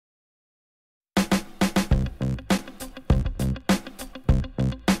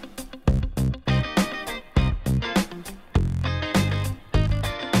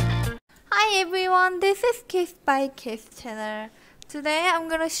everyone, this is Case by Case channel. Today I'm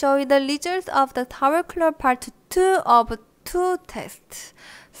gonna show you the results of the tower cooler part 2 of 2 tests.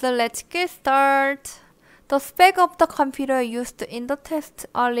 So let's get started. The spec of the computer used in the test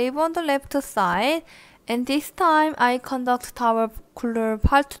are labeled on the left side, and this time I conduct tower cooler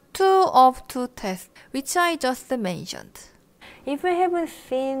part 2 of 2 tests, which I just mentioned. If you haven't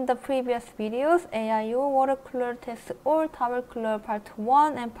seen the previous videos, AIO water cooler test or tower cooler part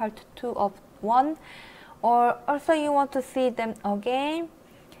 1 and part 2 of 1, or also you want to see them again,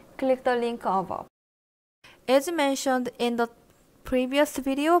 click the link above. As mentioned in the previous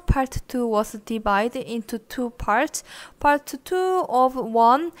video, part 2 was divided into 2 parts, part 2 of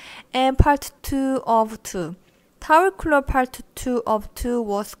 1 and part 2 of 2. Tower cooler part 2 of 2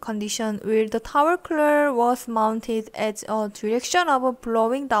 was conditioned where the tower cooler was mounted as a direction of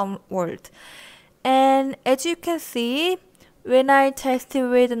blowing downward. And as you can see, when I tested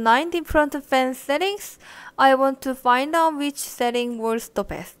with 9 different fan settings, I want to find out which setting was the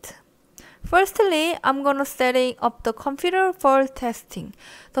best. Firstly, I'm gonna setting up the computer for testing.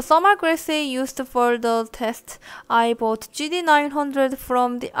 The thermal glass used for the test, I bought GD900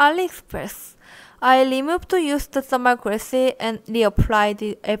 from the AliExpress. I removed the used thermal glass and reapplied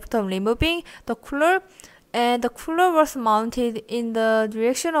it after removing the cooler, and the cooler was mounted in the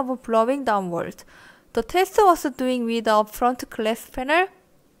direction of blowing downward. The test was doing with a front glass panel.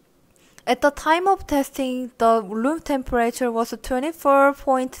 At the time of testing, the room temperature was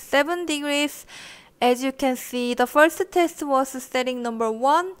 24.7 degrees. As you can see, the first test was setting number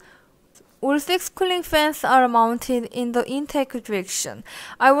 1. All 6 cooling fans are mounted in the intake direction.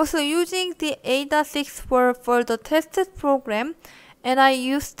 I was using the 8.6 for the tested program, and I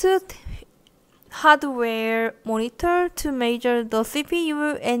used hardware monitor to measure the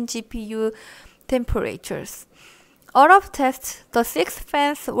CPU and GPU temperatures. Out of test, the 6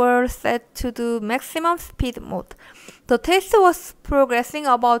 fans were set to the maximum speed mode. The test was progressing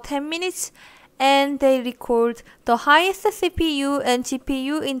about 10 minutes, and they record the highest CPU and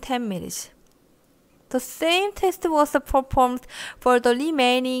GPU in 10 minutes. The same test was performed for the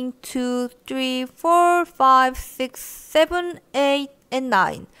remaining 2, 3, 4, 5, 6, 7, 8, and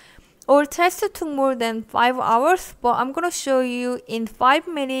 9. All tests took more than 5 hours, but I'm gonna show you in 5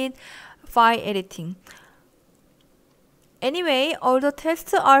 minutes by editing. Anyway, all the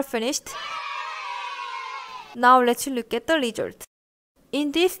tests are finished. Now let's look at the results.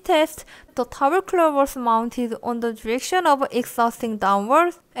 In this test, the tower cooler was mounted on the direction of exhausting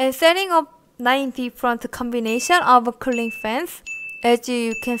downwards and setting up 9 different combinations of cooling fans, as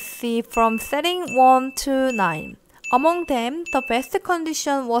you can see from setting 1 to 9. Among them, the best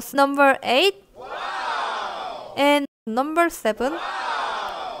condition was number 8 and number 7.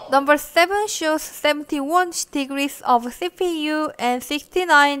 Number 7 shows 71 degrees of CPU and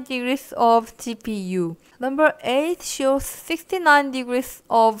 69 degrees of GPU. Number 8 shows 69 degrees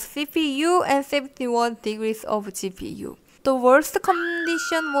of CPU and 71 degrees of GPU. The worst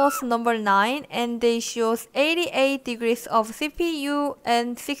condition was number 9, and they shows 88 degrees of CPU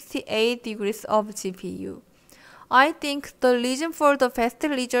and 68 degrees of GPU. I think the reason for the best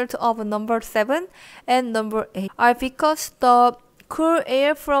result of number 7 and number 8 are because the cool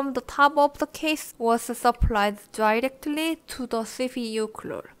air from the top of the case was supplied directly to the CPU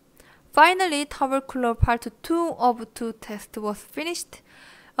cooler. Finally, tower cooler part 2 of 2 test was finished.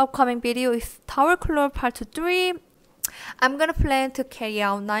 Upcoming video is tower cooler part 3. I'm gonna plan to carry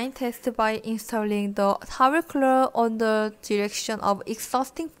out 9 tests by installing the tower cooler on the direction of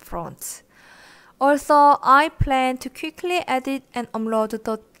exhausting fronts. Also, I plan to quickly edit and upload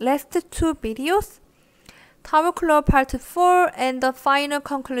the last 2 videos, tower cooler part 4 and the final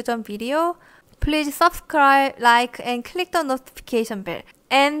conclusion video. Please subscribe, like, and click the notification bell.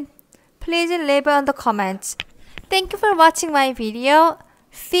 And please leave in the comments. Thank you for watching my video.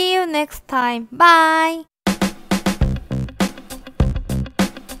 See you next time. Bye!